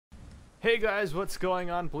Hey guys, what's going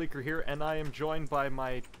on? Bleaker here, and I am joined by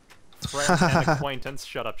my friend and acquaintance.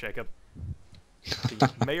 Shut up, Jacob.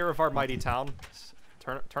 The mayor of our mighty town.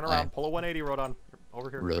 Turn around, pull a 180, Rohdon. Over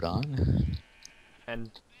here. Rohdon?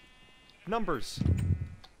 And numbers,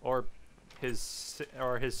 or his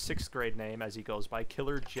 6th grade name as he goes by,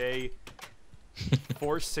 Killer J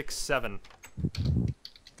 467.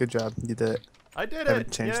 Good job, you did it. I did Haven't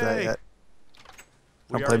it. changed Yay. that yet.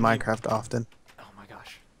 I We don't play are indeed- Minecraft often. Oh my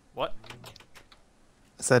gosh. What?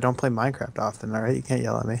 I said I don't play Minecraft often, alright? You can't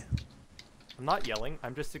yell at me. I'm not yelling.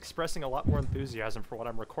 I'm just expressing a lot more enthusiasm for what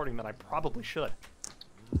I'm recording than I probably should.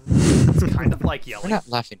 It's kind of like We're yelling. not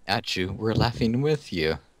laughing at you, we're laughing with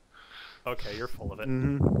you. Okay, you're full of it.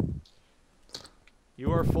 Mm-hmm.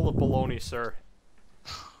 You are full of baloney, sir.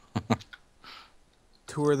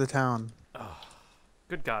 Tour the town.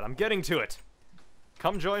 Good God, I'm getting to it.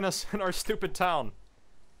 Come join us in our stupid town.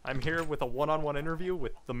 I'm here with a one-on-one interview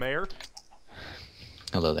with the mayor.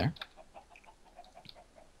 Hello there.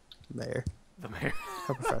 Mayor. The mayor.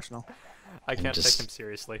 How professional. I can't take him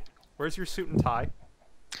seriously. Where's your suit and tie?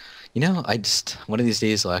 You know, one of these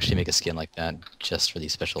days I'll actually make a skin like that, just for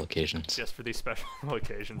these special occasions. Just for these special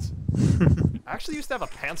occasions. I actually used to have a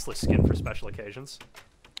pantsless skin for special occasions.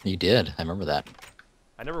 You did, I remember that.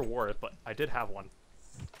 I never wore it, but I did have one.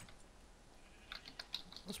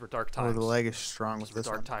 Those were dark Oh, times. the leg is strong with this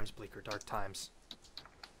Dark one. times, Bleaker, dark times.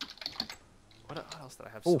 What else did I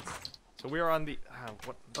have? Oh. So we are on the...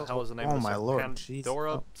 what the hell is the name of Oh this? my lord, jeez.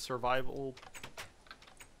 Pandora Oh. Survival...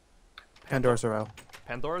 Pandora Survival.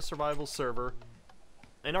 Pandora Survival server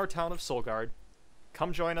in our town of Solgard.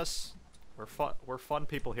 Come join us. We're fun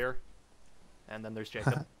people here. And then there's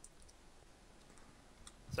Jacob.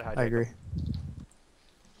 Say hi, Jacob. I agree.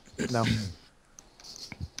 No.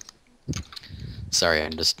 Sorry,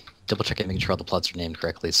 I'm just double checking, making sure all the plots are named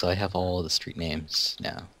correctly, so I have all the street names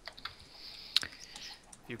now.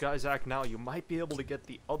 If you guys act now, you might be able to get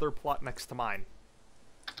the other plot next to mine.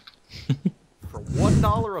 For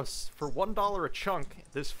 $1 a chunk,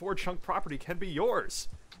 this 4-chunk property can be yours.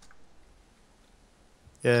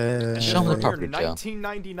 Yeah. Show me the For property, mere Joe.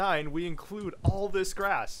 $19.99, we include all this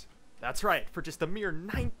grass. That's right, for just a mere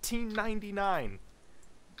 $19.99.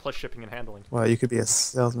 Plus shipping and handling. Well, you could be a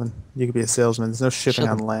salesman. You could be a salesman. There's no shipping Shut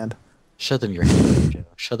on up. land. Show them your hand, Joe.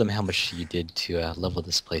 Show them how much you did to level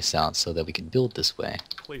this place out so that we can build this way.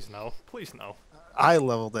 Please no. Please no. I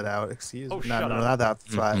leveled it out. Excuse Oh, me. shut No, up. not that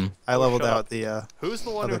five. Mhm. I Oh, leveled shut out up. the. Who's the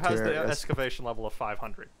one who other has tier the areas. excavation level of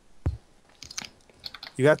 500?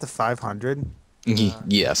 You got the 500.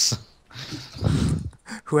 Yes.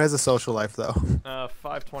 Who has a social life though?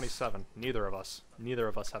 527. Neither of us. Neither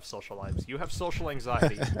of us have social lives. You have social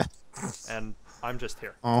anxiety, and I'm just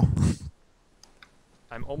here. Oh.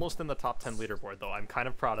 I'm almost in the top 10 leaderboard, though. I'm kind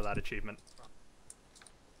of proud of that achievement.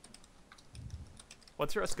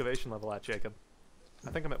 What's your excavation level at, Jacob?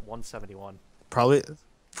 I think I'm at 171. Probably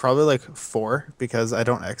like 4 because I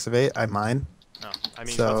don't excavate. I mine. No, I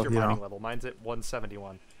mean, So, what's your you mining know. level? Mine's at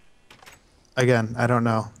 171. Again, I don't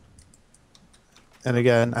know. And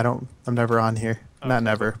again, I'm never on here. Okay, Not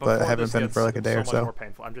never, but I before haven't this been gets for like a day or so much more so.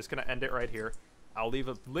 painful, I'm just gonna end it right here. I'll leave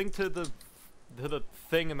a link to the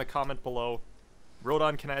thing in the comment below.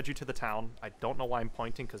 Rohdon can add you to the town. I don't know why I'm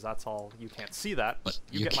pointing, because that's all. You can't see that. But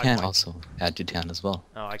you get my can point. also add to town as well.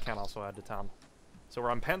 Oh, I can also add to town. So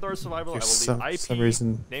we're on Pandora Survival. You're I will leave IP, some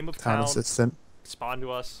reason name of town town, assistant. spawn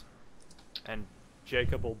to us, and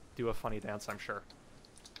Jacob will do a funny dance, I'm sure.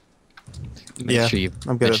 Make Yeah, sure you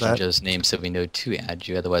I'm good at mention that. Joe's name so we know to add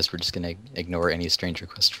you, otherwise we're just going to ignore any strange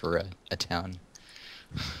request for a town.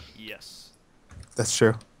 Yes, That's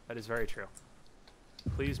true. that is very true.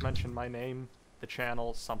 Please mention my name, the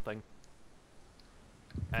channel, something.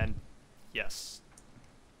 And yes,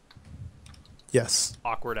 Yes.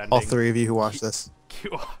 awkward ending. All 3 of you who watch this.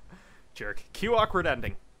 Cue, jerk. Cue awkward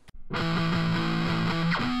ending.